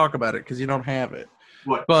to just talk about it because you don't have it.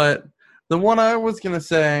 What? But the one I was gonna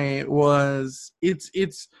say was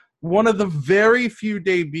it's one of the very few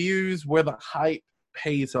debuts where the hype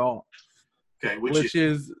pays off. Okay, which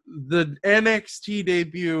is the NXT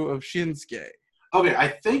debut of Shinsuke. Okay, I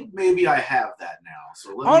think maybe I have that now.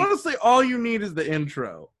 So honestly, all you need is the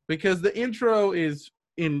intro, because the intro is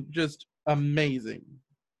just amazing.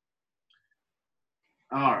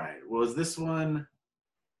 All right. Well, is this one?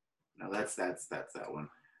 No, that's that one.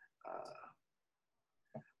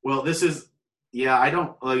 Well, this is. Yeah, I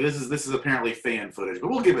don't like this is apparently fan footage, but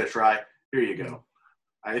we'll give it a try. Here you go.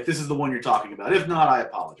 If this is the one you're talking about, if not, I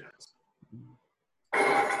apologize.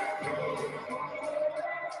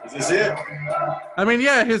 Is this it? I mean,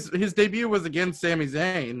 yeah, his debut was against Sami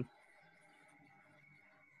Zayn.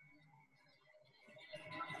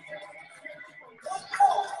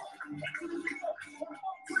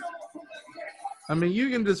 I mean, you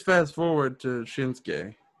can just fast forward to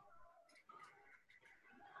Shinsuke.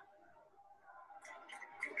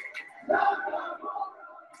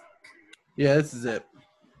 Yeah, this is it.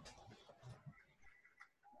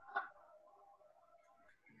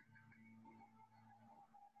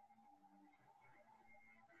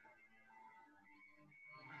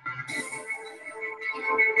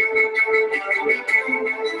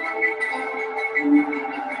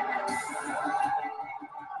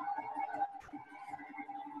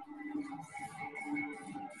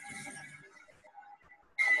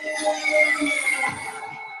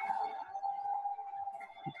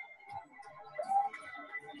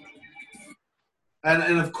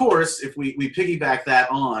 And of course, if we piggyback that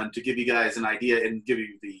on to give you guys an idea and give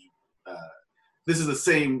you the this is the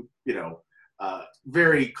same,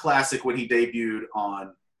 very classic when he debuted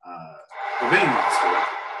on the main roster.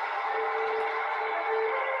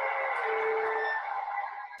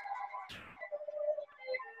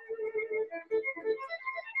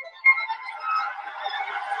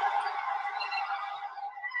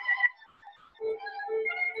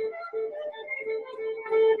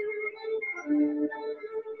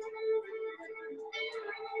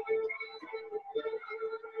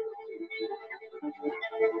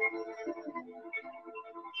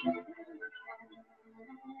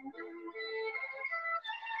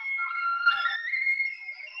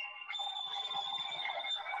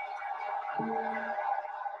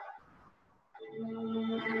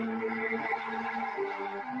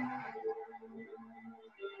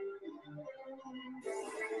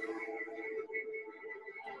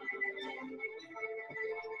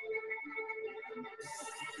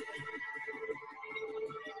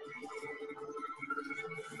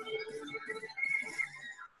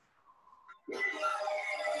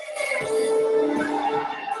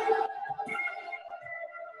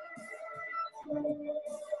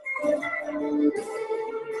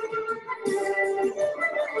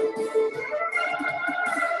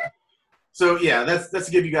 So yeah, that's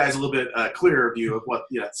to give you guys a little bit clearer view of what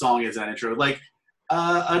that song is in that intro. Like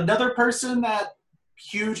another person that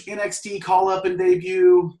huge NXT call up and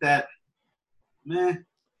debut that meh.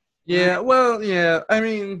 Yeah, well, yeah. I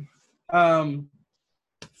mean, fucking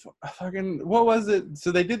what was it?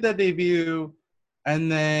 So they did that debut,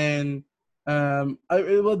 and then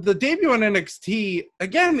the debut on NXT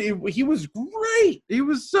again. He was great. He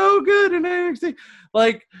was so good in NXT.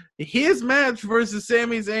 Like his match versus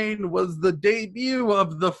Sami Zayn was the debut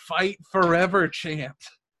of the Fight Forever chant.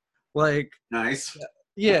 Like Nice.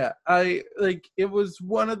 Yeah, it was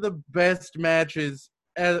one of the best matches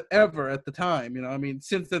ever at the time. I mean,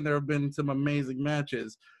 since then there have been some amazing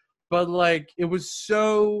matches, but like it was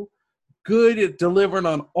so good at delivering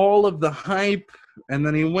on all of the hype. And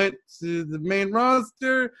then he went to the main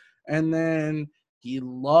roster, and then he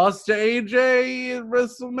lost to AJ at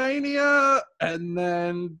WrestleMania, and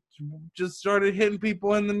then just started hitting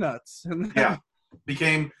people in the nuts. And then,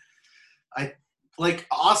 became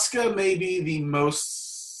Asuka may be the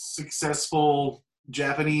most successful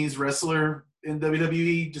Japanese wrestler in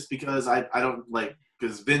WWE, just because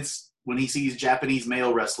because Vince, when he sees Japanese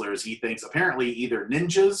male wrestlers, he thinks apparently either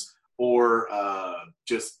ninjas or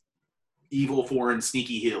just evil foreign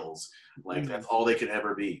sneaky heels. Like that's all they could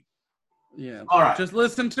ever be. Yeah. All right. Just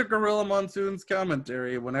listen to Gorilla Monsoon's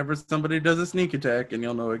commentary whenever somebody does a sneak attack, and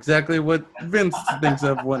you'll know exactly what Vince thinks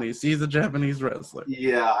of when he sees a Japanese wrestler.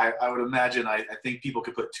 Yeah, I would imagine. I think people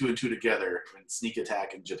could put two and two together and sneak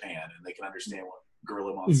attack in Japan, and they can understand what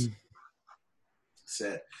Gorilla Monsoon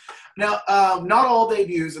said. Now, not all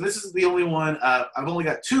debuts, and this is the only one. I've only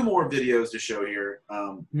got 2 more videos to show here.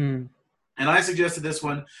 And I suggested this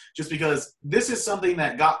one just because this is something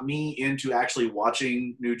that got me into actually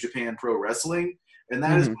watching New Japan Pro Wrestling, and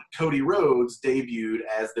that is when Cody Rhodes debuted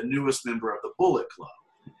as the newest member of the Bullet Club.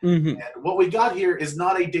 And what we got here is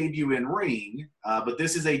not a debut in ring, but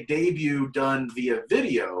this is a debut done via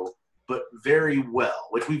video, but very well,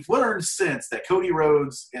 which we've learned since that Cody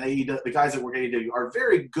Rhodes and AEW, the guys that work at AEW, are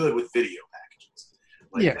very good with video packages.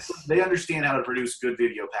 Yes. They understand how to produce good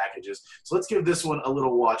video packages. So let's give this one a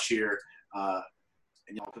little watch here. And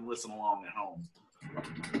y'all can listen along at home.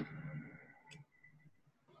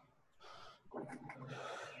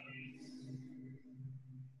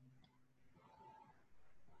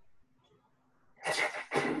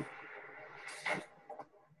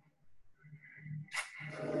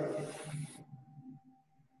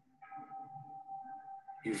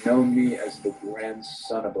 You've known me as the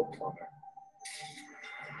grandson of a plumber.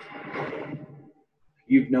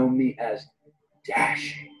 You've known me as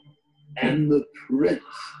dashing and the prince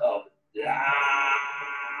of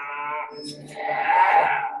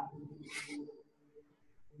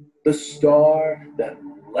the star that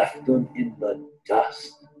left them in the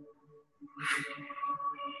dust.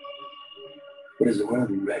 But is the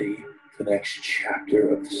world ready for the next chapter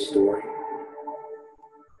of the story?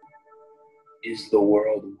 Is the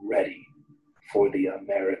world ready for the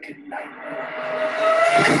American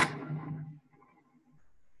Nightmare?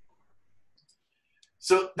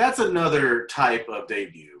 So that's another type of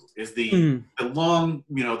debut, is the long,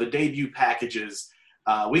 the debut packages.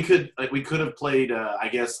 We could have played, I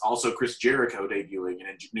guess, also Chris Jericho debuting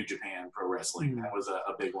in New Japan Pro Wrestling. That was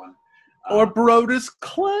a big one. Or Brodus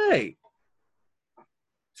Clay.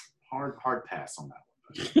 Hard pass on that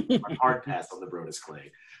one. Hard pass on the Brodus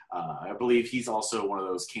Clay. I believe he's also one of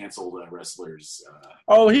those canceled wrestlers.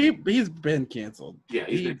 He's been canceled. Yeah,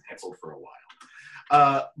 he's been canceled for a while.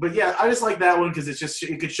 But yeah, I just like that one because it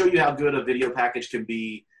could show you how good a video package can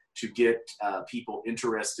be to get people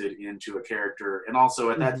interested into a character. And also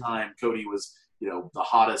at that time, Cody was, the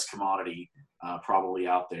hottest commodity probably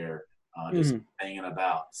out there, just hanging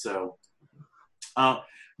about. So,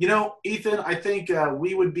 Ethan, I think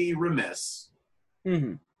we would be remiss.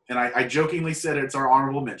 And I jokingly said it's our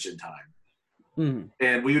honorable mention time.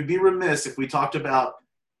 And we would be remiss if we talked about,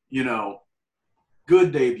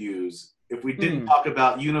 good debuts, if we didn't talk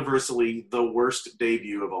about universally the worst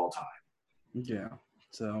debut of all time. Yeah.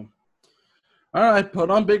 So, all right, put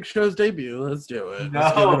on Big Show's debut. Let's do it.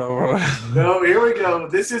 Let's get it over with. No, here we go.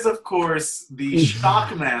 This is, of course, the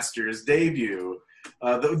Shockmaster's debut.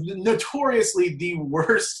 Notoriously the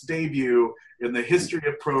worst debut in the history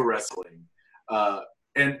of pro wrestling.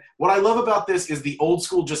 And what I love about this is the old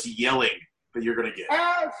school just yelling that you're going to get.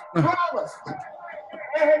 As promised.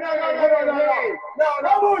 Hey, no. I'm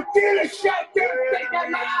going to get a shot there. Take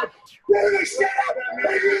that mouth. Shut up.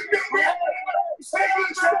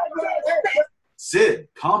 Sid,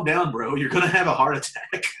 calm down, bro. You're going to have a heart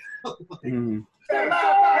attack. Hey,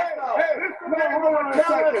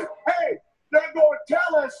 they're going to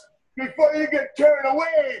tell us before you get carried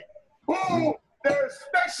away. Who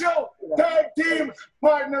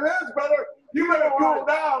partner is, brother. You better cool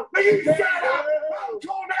down. You shut up. I'll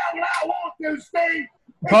cool down when I want to, Steve.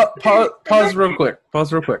 Pause real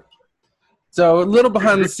quick. So a little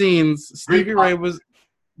behind the scenes, Stevie Ray was...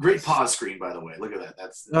 Great pause screen, by the way. Look at that.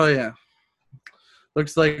 That's Oh, yeah.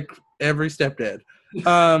 Looks like every stepdad.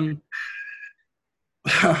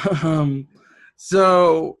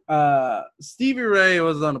 So Stevie Ray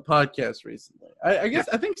was on a podcast recently. I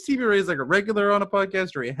think Stevie Ray is like a regular on a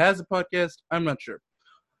podcast, or he has a podcast. I'm not sure.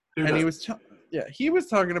 And he was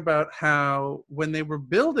talking about how when they were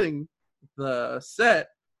building the set,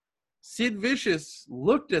 Sid Vicious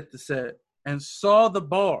looked at the set and saw the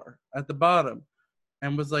bar at the bottom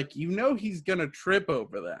and was like, he's gonna trip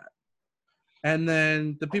over that. And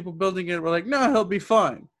then the people building it were like, no, he'll be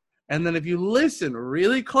fine. And then if you listen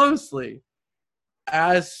really closely,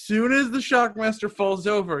 as soon as the Shockmaster falls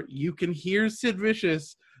over, you can hear Sid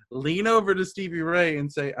Vicious lean over to Stevie Ray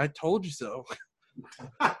and say, I told you so.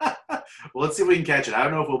 Well, let's see if we can catch it. I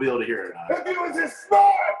don't know if we'll be able to hear it or not. If you was as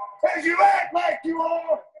smart as you act like you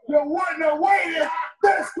are, you wouldn't have waited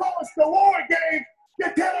this close to War Games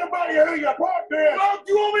to tell everybody who your partner is. Don't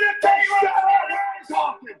you want me to tell you Shut right up now? when I'm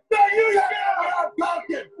talking. No, you Shut shut up when up. I'm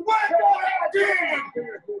talking. What do I do?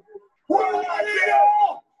 What do I do?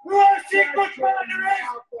 Who our secret partner is?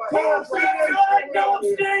 Come on, Who I don't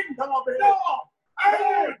sing? Come on, baby. No. I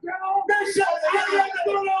don't know. This is I'm going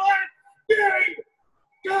to let Gary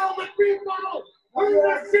tell the people who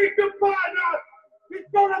our secret partner is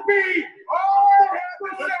going to be. All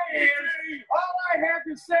I have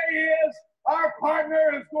to say is our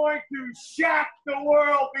partner is going to shock the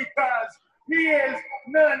world because he is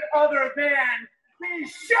none other than the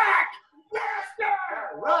Shockmaster!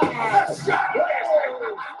 The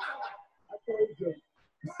Shockmaster!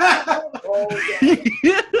 I told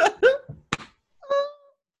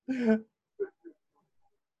you.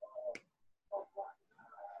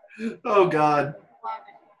 Oh, God.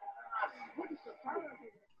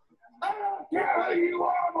 I don't care who you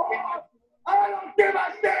are, boss. I don't give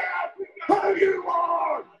a damn who you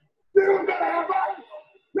are. You're gonna have us.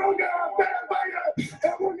 You're gonna have Vampire,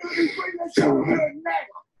 and we're gonna be bringing the show here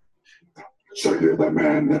next. So you're the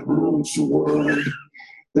man that rules the world.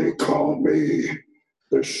 They call me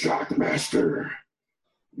the Shockmaster.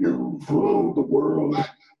 You've ruled the world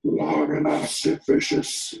long enough, Sid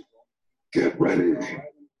Vicious. Get ready.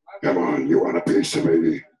 Come on, you want a piece of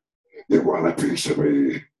me? You want a piece of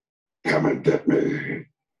me? Come and get me.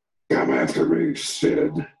 Come after me,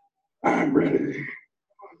 Sid. I'm ready.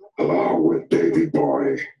 Along with Davey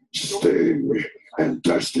Boy, Sting, and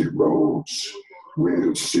Dusty Rhodes,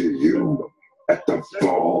 we'll see you at the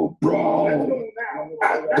Fall Brawl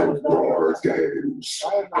at the War Games.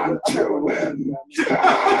 Until then.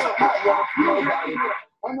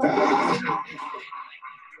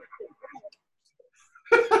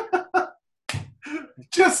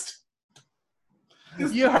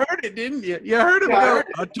 You heard it, didn't you? You heard him go,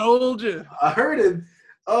 I told you. I heard him.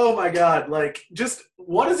 Oh, my God. Like, just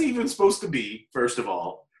what is he even supposed to be, first of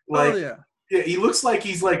all? Like, yeah, he looks like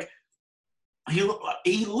he's like, he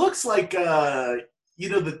looks like, the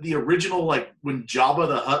original, like, when Jabba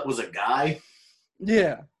the Hutt was a guy.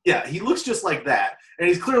 Yeah. Yeah, he looks just like that. And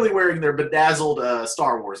he's clearly wearing their bedazzled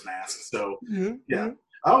Star Wars masks. So, yeah.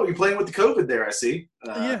 Oh, you're playing with the COVID there, I see.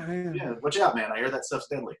 Yeah, watch out, man. I hear that stuff's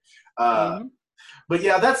deadly. But,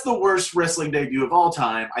 yeah, that's the worst wrestling debut of all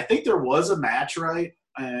time. I think there was a match, right?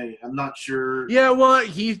 I'm not sure. Yeah, well,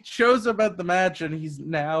 he shows up at the match, and he's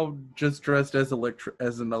now just dressed as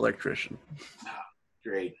an electrician. Oh,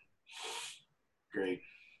 great.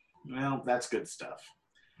 Well, that's good stuff.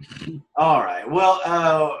 All right. Well,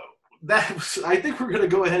 I think we're going to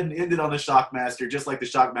go ahead and end it on the Shockmaster, just like the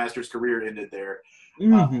Shockmaster's career ended there.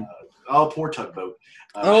 Poor Tugboat.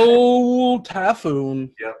 Old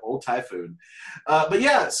Typhoon. Yeah, old Typhoon. But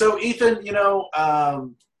yeah, so Ethan,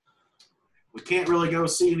 we can't really go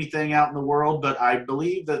see anything out in the world, but I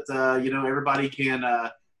believe that, everybody can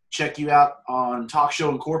check you out on Talk Show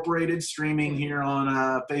Incorporated, streaming here on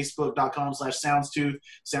Facebook.com/Soundstooth,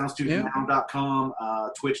 SoundstoothNow.com,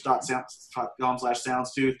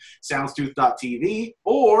 Twitch.com/Soundstooth, Soundstooth.tv,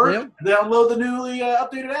 or download the newly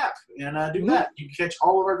updated app and do that. You can catch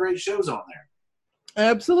all of our great shows on there.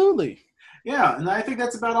 Absolutely. Yeah, and I think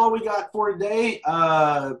that's about all we got for today.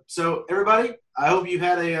 So, everybody, I hope you've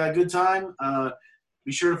had a good time.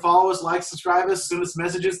 Be sure to follow us, like, subscribe us, send us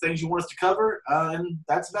messages, things you want us to cover. And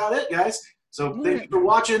that's about it, guys. So thank you for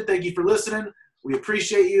watching. Thank you for listening. We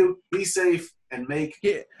appreciate you. Be safe and make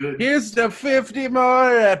good. Here's the 50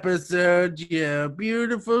 more episodes, you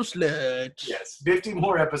beautiful slut. Yes, 50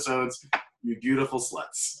 more episodes, you beautiful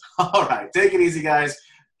sluts. All right. Take it easy, guys.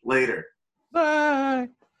 Later. Bye.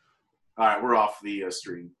 All right, we're off the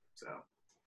stream. So.